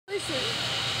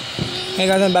Hey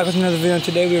guys, I'm back with another video, and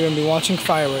today we're going to be watching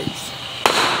fireworks.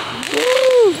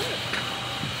 Woo!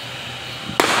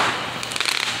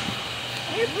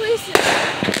 I hear police.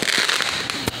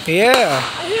 Yeah.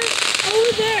 I hear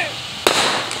over there.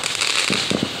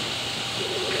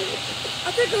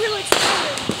 I think I hear like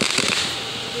something.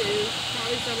 Dude,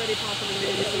 probably somebody popped in the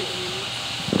video.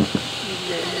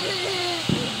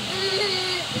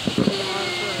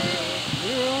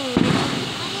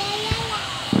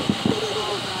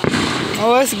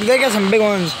 Oh, they got some big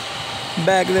ones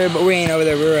back there, but we ain't over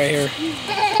there. We're right here.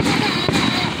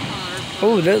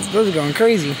 Oh, those are going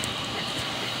crazy.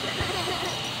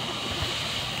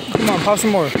 Come on, pop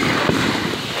some more.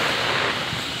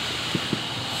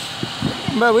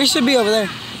 Bro, we should be over there.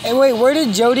 Hey, wait, where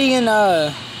did Jody and,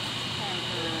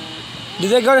 did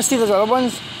they go to see those other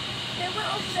ones? They were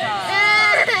over there.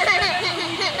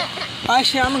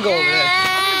 Actually, I'm gonna go over there.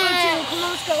 I'm gonna go too. Come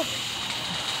on, let's go.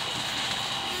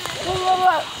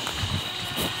 Whoa.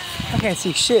 I can't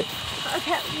see shit. I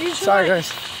can't. Sorry,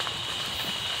 guys.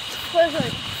 Wait.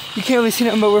 You can't really see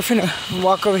nothing, but we're finna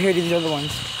walk over here to these other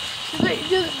ones. Do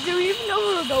we even know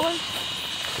where we're going?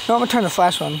 No, I'm gonna turn the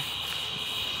flash on.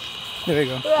 There we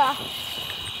go. Yeah.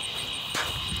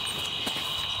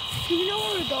 Do you know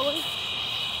where we're going?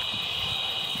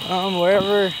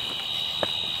 Wherever.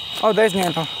 Oh, there's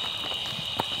Nano.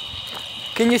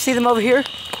 Can you see them over here?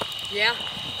 Yeah.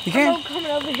 You can? I'm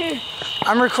coming over here.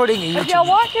 I'm recording a If YouTube. y'all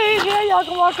walk over here, y'all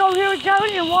can walk over here with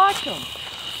Jody and watch them.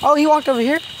 Oh, he walked over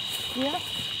here? Yeah.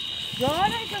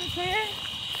 John ain't gonna see it.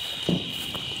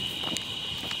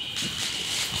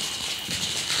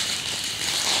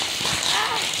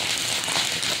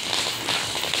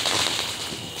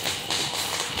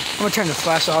 I'm gonna turn the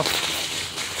flash off.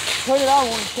 Turn it on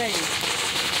when you see it.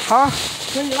 Huh?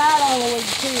 Turn the light on when you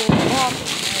see it. There you go.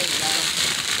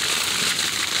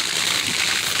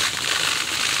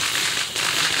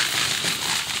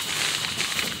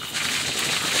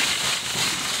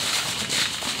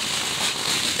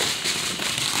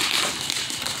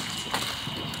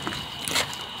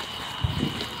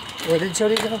 Where did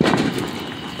Jody go?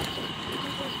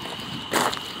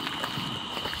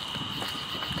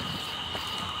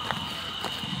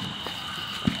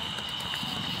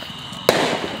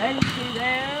 And see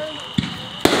there.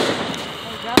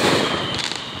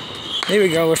 There we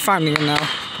go, we're finding it now.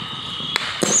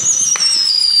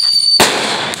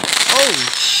 Oh!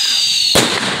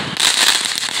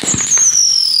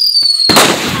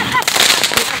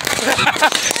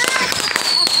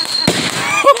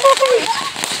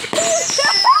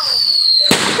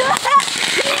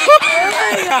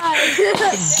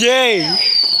 Dang!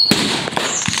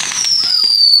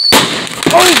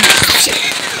 Oh shit!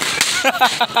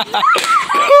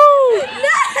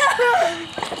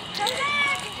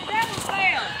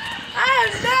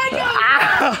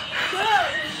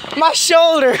 My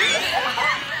shoulder!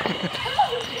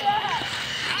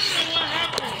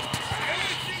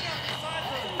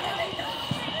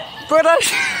 Bro, I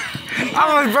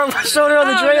almost broke my shoulder on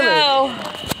the trailer. No.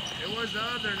 It was the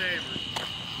other neighbor.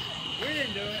 We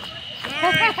didn't do it.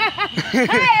 Hey, it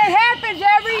happens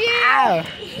every year. Ow.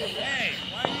 Hey,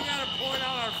 why you gotta point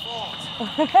out our faults? You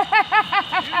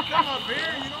come up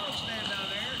here, you don't stand down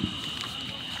there.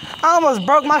 I almost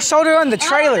broke my shoulder on the I don't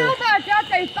trailer. know about that.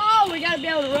 They fall. We gotta be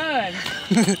able to run.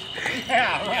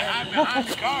 Yeah, right. Behind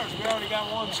the cars. We already got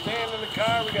one stand in the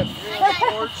car. We got 3 on the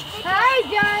porch. Hey,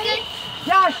 Johnny.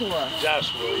 Joshua.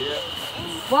 Joshua, yeah.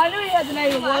 Well, I knew he had the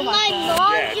name of one. My like that.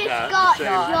 mom Yeah, just nah, got same.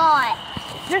 shot.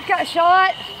 Just got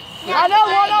shot. I know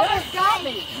one of us got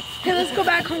me. Okay, let's go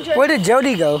back home. Where did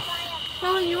Jody go?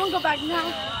 Mom, you wanna go back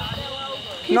now?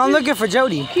 No, I'm looking for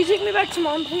Jody. Can you take me back to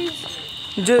Mom, please?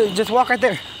 Just walk right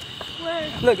there. Where?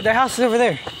 Look, their house is over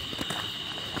there.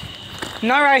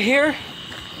 Not right here,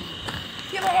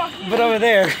 Get my walk. but over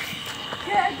there.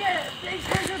 Yeah, I get it. Thanks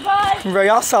for goodbye. Bro,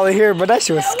 y'all saw it here, but that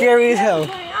shit was scary as hell.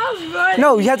 I was running.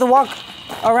 No, you have to walk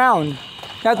around. You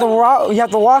have to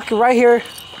walk right here.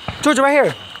 Georgia, right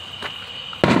here.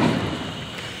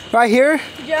 Right here.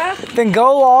 Yeah. Then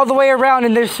go all the way around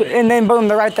and then boom,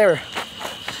 they're right there.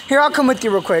 Here, I'll come with you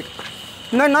real quick.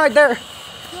 No, not right there.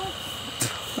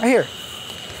 Right here.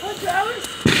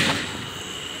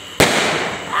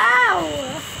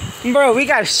 Ow! Bro, we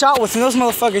got shot with and those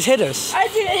motherfuckers hit us. I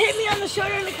did. It hit me on the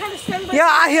shoulder and it kind of stunned my. Yeah,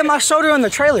 I hit my shoulder on the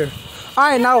trailer. All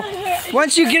right, now,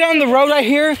 once you get on the road right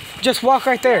here, just walk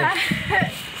right there.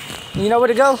 You know where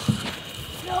to go?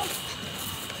 No.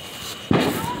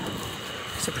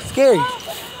 Super scary.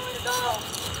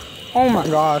 Oh my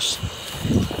gosh.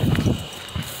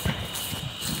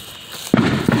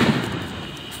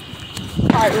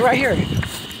 Alright, we're right here.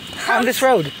 on this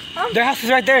road. Their house is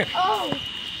right there. Oh.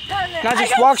 Now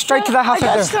just walk straight to the house I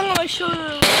right got there. stung on my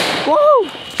shoulder. Woo!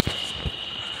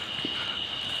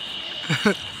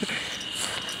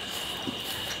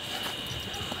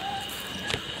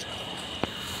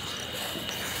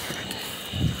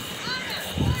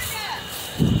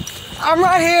 I'm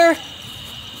right here.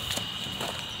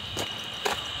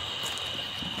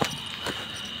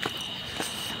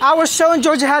 I was showing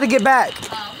Georgia how to get back.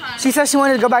 She said she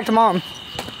wanted to go back to mom.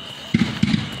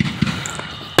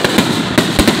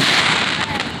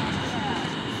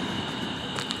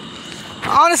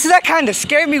 Honestly, that kind of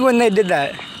scared me when they did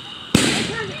that.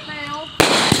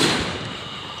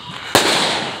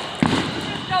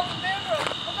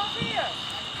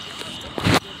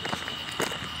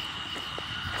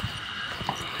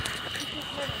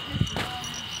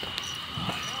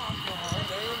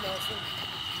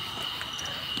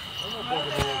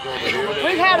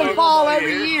 We've had them fall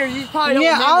every year. You probably don't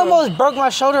remember. I almost broke my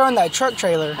shoulder on that truck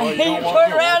trailer. You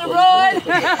turn around and run.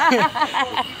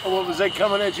 What was they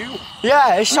coming at you?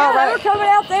 Yeah, it shot Yeah, they were right. coming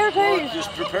out there too.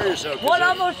 Just prepare yourself. 'Cause One they-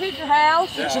 almost hit your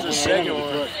house. Just a second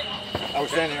one. I was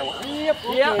standing there. Yep.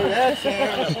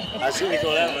 I seen it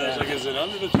go that way. I was like, is it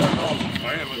under the truck? Oh,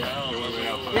 man, look down.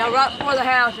 Yeah, right before the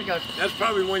house it goes. That's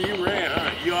probably when you ran,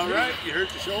 huh? You all right? You hurt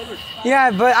your shoulder?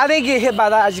 Yeah, but I didn't get hit by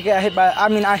that. I just got hit by. I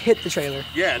mean, I hit the trailer.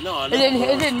 Yeah, no, I know.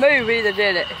 It didn't move either,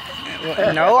 did it?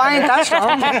 No, I ain't that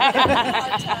strong.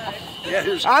 Yeah,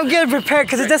 there's I'm getting prepared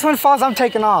because if this one falls, I'm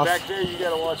taking off. back there. You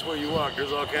gotta watch where you walk.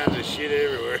 There's all kinds of shit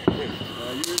everywhere.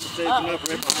 You didn't save enough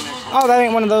right behind that. Oh, that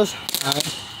ain't one of those.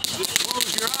 Just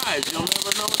close your eyes. You'll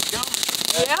never know it's coming.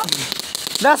 Yeah.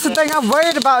 That's the thing I'm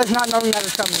worried about is not knowing that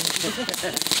it's coming.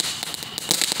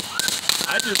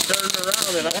 I just turned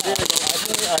around and I did it.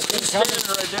 I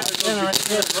was standing right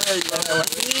there.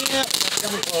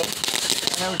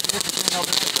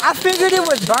 I figured it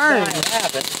was burned. I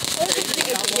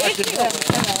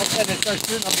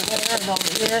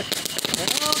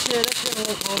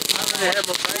had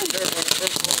my back there when I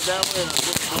first went that way and I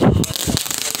just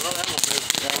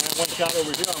one shot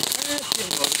over here.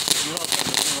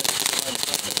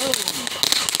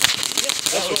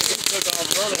 That's what he took off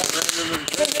running.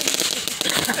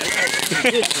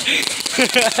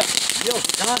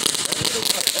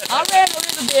 I ran a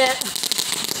little bit.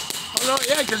 Oh no,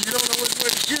 yeah, because you don't know which way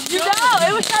to shoot. You know,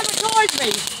 it was coming towards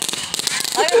me.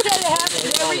 Like I said, it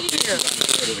happens every year.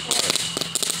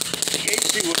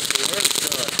 Casey was the worst.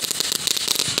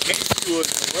 Casey was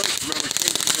the worst. Remember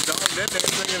Casey the dog? Then they're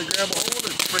going to grab a hold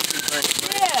of the freaking thing.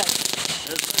 Yes.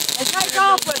 And take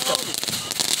off with them.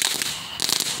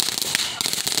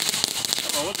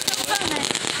 Oh, what the hell?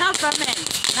 Come from me.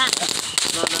 Not yet.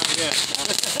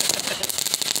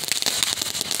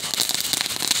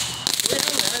 We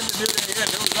haven't had to do that yet.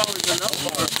 There was always enough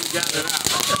for us. We got it out.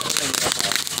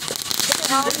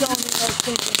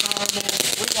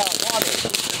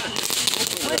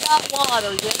 We got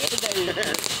water yesterday.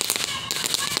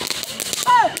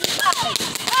 Hey,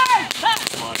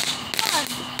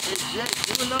 Jake,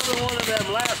 do another one of them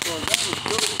last ones. That was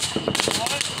cool.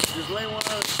 What? Just lay one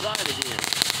on the side again.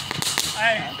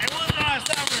 Hey, it wasn't the last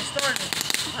time we started.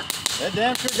 That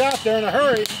damn sure got there in a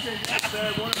hurry.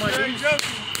 One of my nieces,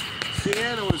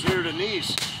 Sienna was here, the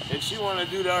niece, and she wanted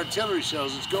to do the artillery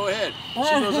shells. Let's go ahead. She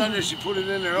goes under, she put it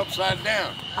in there upside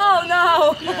down. Oh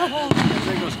no. Yeah, that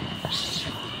thing goes,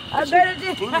 I bet it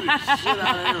did. blew the shit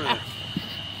out of everything.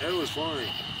 That was funny.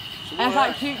 So That's what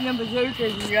like shooting them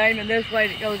bazookas and you're aiming this way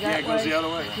and it goes Yeah, that it goes way. the other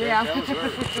way. Yeah. That was her.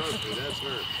 Trust me, that's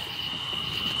her.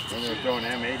 When they're throwing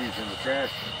M80s in the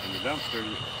trash, in the dumpster,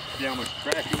 you see how much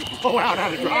trash you can blow out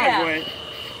on the driveway.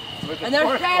 And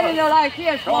they're standing there like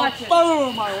this watching.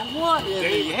 Boom! What in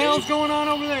the hell's going on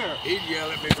over there? He'd yell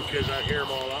at me because I hear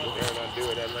them all out there and I do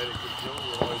it. I'd let it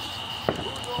continue. Always,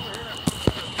 who's over here?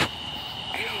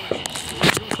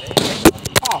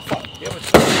 Oh, fuck. It was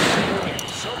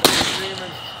somebody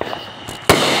screaming.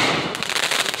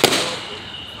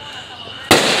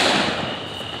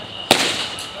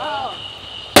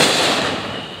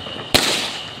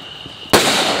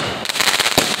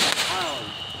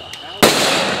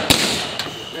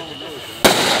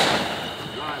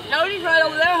 Jody's right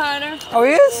over there, Hunter. Oh,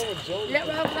 he is? Yep,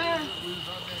 right over there.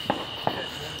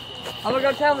 I'm gonna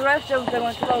go tell the rest of them if they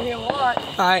want to come over here and watch.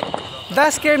 Alright.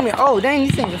 That scared me. Oh, dang,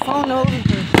 these things are falling over.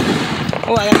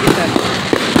 Oh, I gotta get that.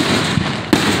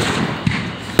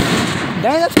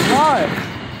 Dang, that's hard.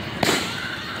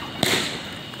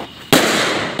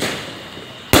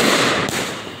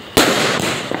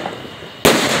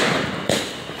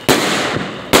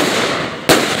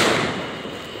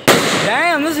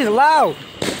 Damn, this is loud.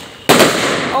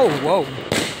 Oh, whoa.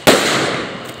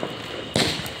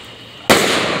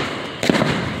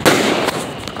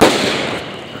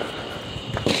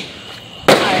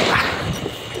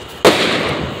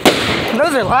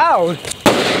 Those are loud.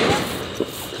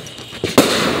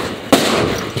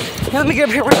 Here, let me get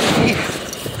up here with you.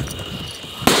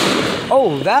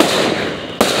 Oh, that.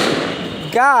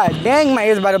 God dang, my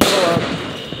ear's about to blow up.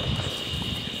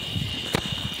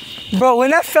 Bro,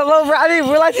 when that fell over, I didn't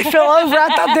realize it fell over.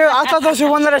 I thought those were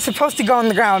ones that are supposed to go on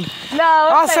the ground. No,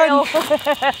 All of a fell.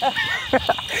 sudden,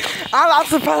 I'm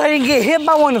surprised I didn't get hit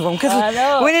by one of them. Because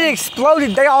when it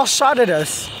exploded, they all shot at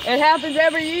us. It happens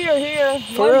every year here.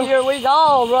 For One real? year we was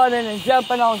all running and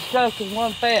jumping on stuff because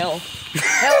one fell.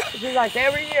 It's like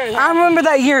every year. it I remember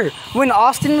that year when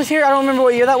Austin was here. I don't remember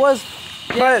what year that was.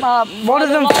 Yeah, But my one of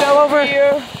them brother-in-law fell over. was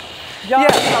Here. John,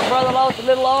 Yeah. my brother lost a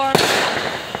little arm.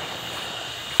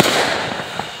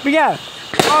 But yeah,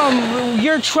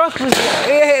 your truck was,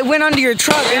 it went under your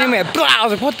truck and it went blah. I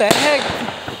was like, what the heck?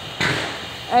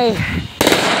 Hey,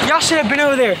 y'all should have been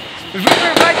over there. We were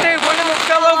right there, one of them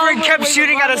fell over and kept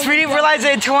shooting at us. We didn't realize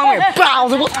it until I went blah. I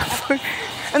was like, what the fuck?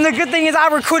 And the good thing is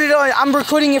I'm recording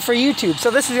it for YouTube, so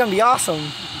this is gonna be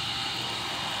awesome.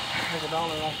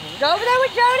 Go over there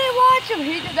with Jody and watch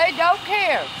them. They don't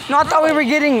care. No, I thought we were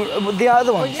getting the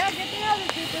other Well, ones. yeah, get the other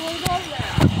two. Then we'll go over there.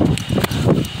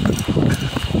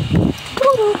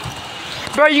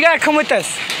 Bro, you gotta come with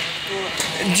us.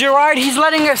 Gerard, he's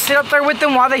letting us sit up there with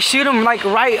them while they shoot them, like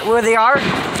right where they are.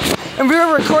 And we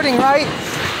were recording, right?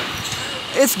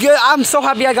 It's good. I'm so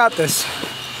happy I got this.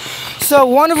 So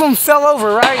one of them fell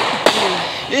over, right?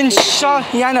 And shot.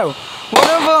 Yeah, I know. One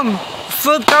of them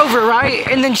flipped over, right?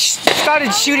 And then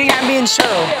started shooting at me and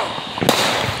Cheryl.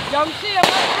 Don't see him.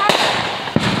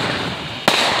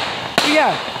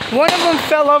 Yeah, one of them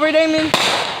fell over, Damon.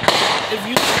 If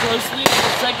you look closely,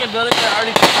 the second building that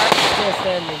already collapsed is still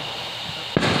standing.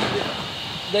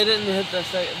 They didn't hit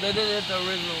the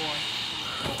original one.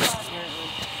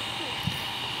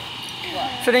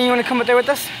 So then you want to come up there with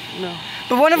us? No.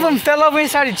 But one of them fell over and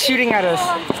started shooting at us.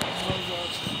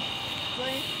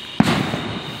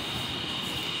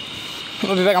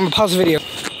 I'll be back. I'm gonna pause the video.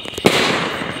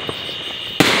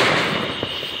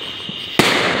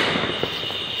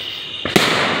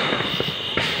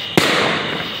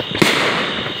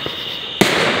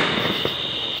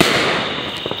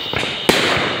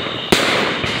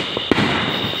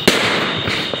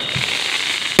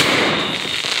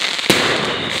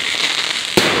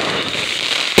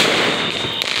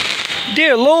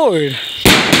 Dear Lord.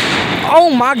 Oh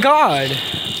my God.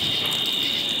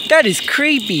 That is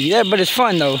creepy. But it's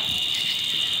fun though.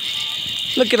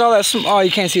 Look at all that smoke. Oh,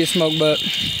 you can't see the smoke, but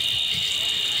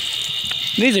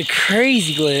these are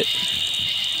crazy lit.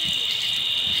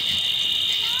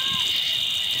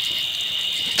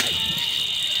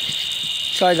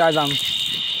 Sorry guys, I'm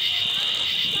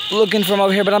looking from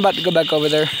over here, but I'm about to go back over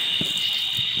there.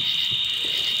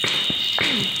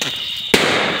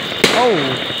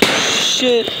 Oh,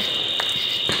 shit.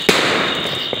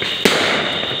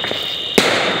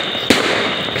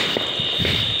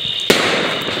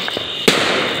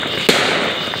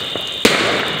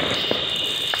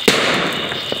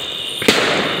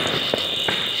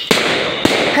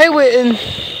 Hey, Witten.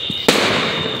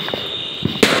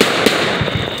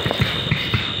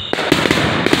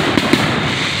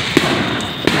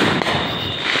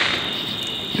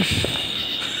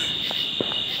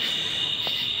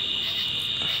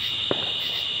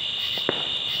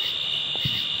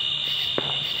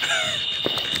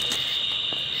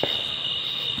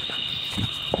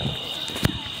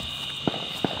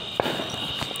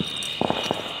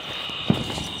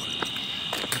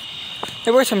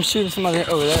 There were some shooting some other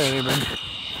over there, but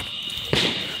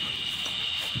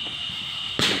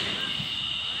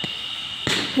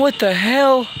what the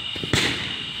hell?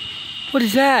 What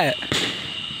is that?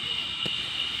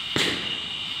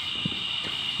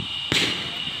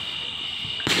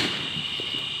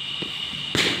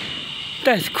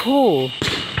 That's cool.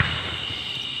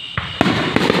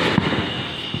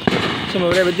 Some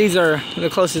over there, but these are the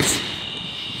closest.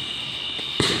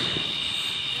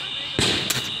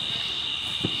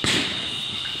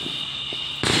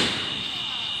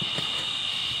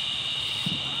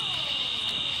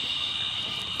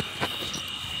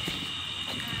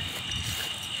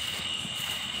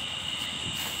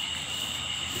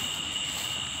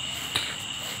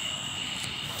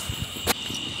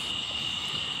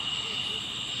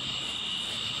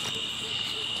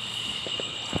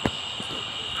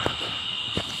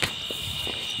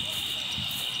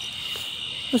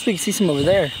 Wish we could see some over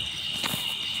there.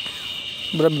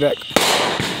 But I'll be back.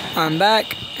 I'm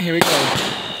back. Here we go.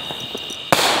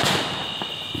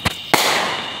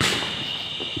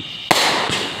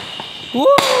 Woo!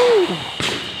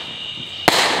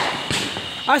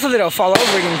 I thought they'd all fall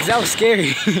over again because that was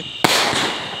scary.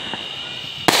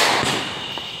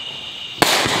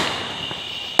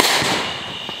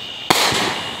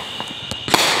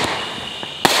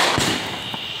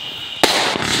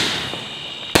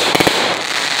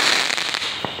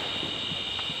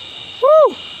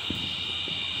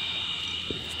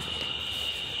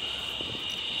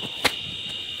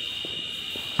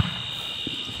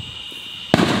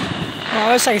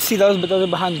 I wish I could see those, but those are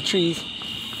behind the trees.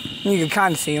 You can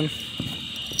kind of see them.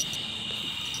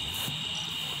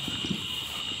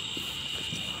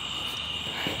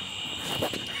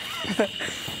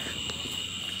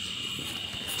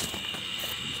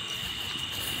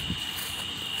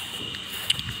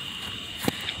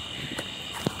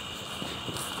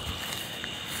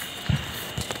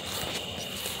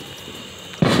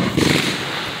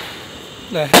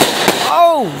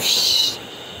 Oh, shh.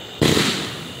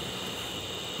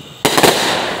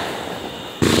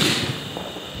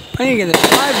 I need to get the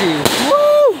side view.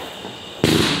 Woo!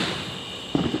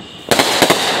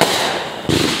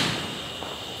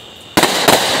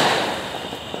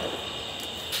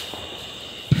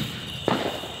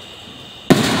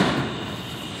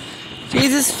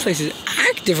 Jesus, this place is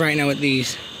active right now with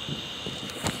these.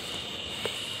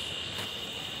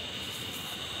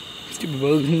 Stupid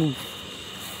bugs move.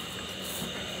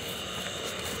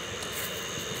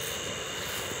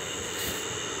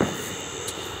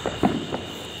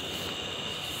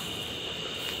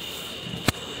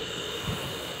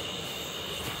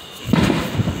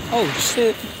 Oh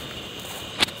shit.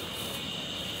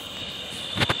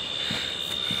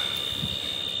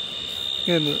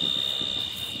 Yeah, but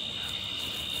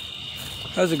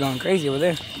those are going crazy over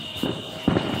there.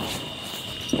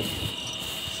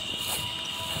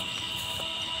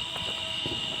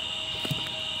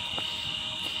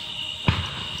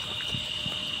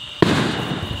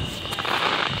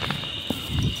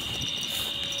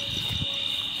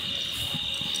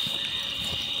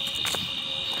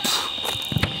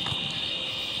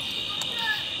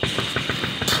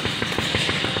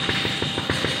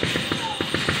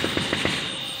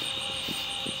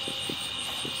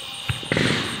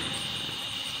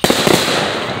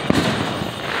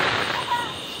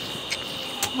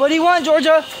 What do you want,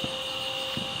 Georgia?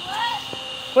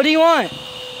 What do you want?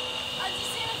 I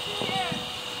just seen it through here.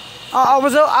 I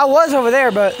was over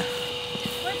there, but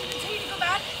Wait, did it tell you to go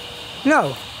back?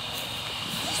 no.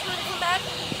 Just want to come back?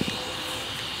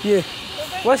 Yeah.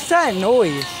 What's that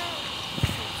noise?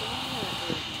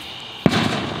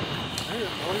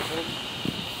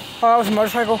 Oh, that was a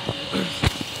motorcycle.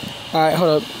 All right,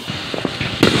 hold up.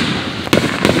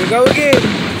 Here we go again.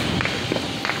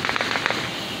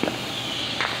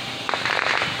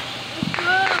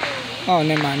 Oh,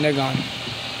 never mind, they're gone.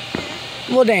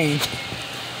 Well, dang. This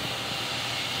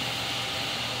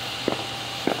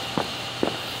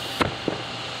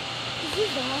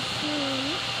is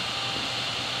awesome.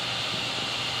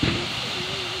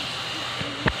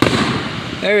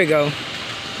 There we go.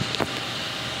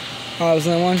 Oh, that was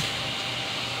another one? I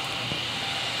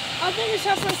think it's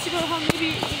time for us to go home. Maybe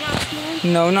you got more.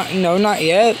 No, not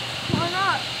yet. Why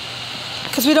not?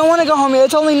 Because we don't want to go home yet.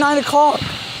 It's only 9 o'clock.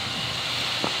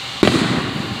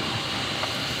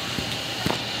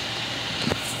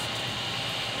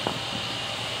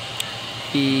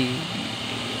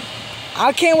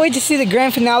 I can't wait to see the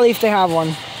grand finale if they have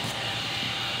one.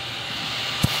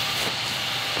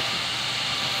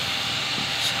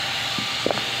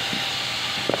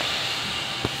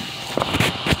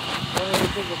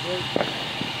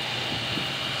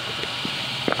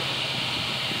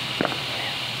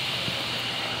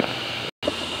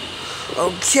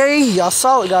 Okay, y'all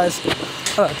saw it, guys.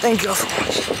 Thank y'all so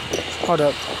much. Hold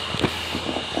up.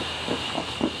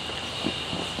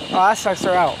 Oh, that sucks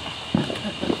her out.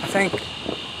 I think.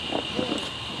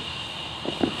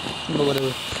 But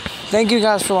whatever. Thank you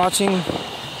guys for watching.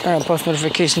 Turn on post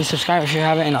notifications, subscribe if you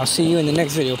haven't, and I'll see you in the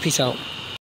next video. Peace out.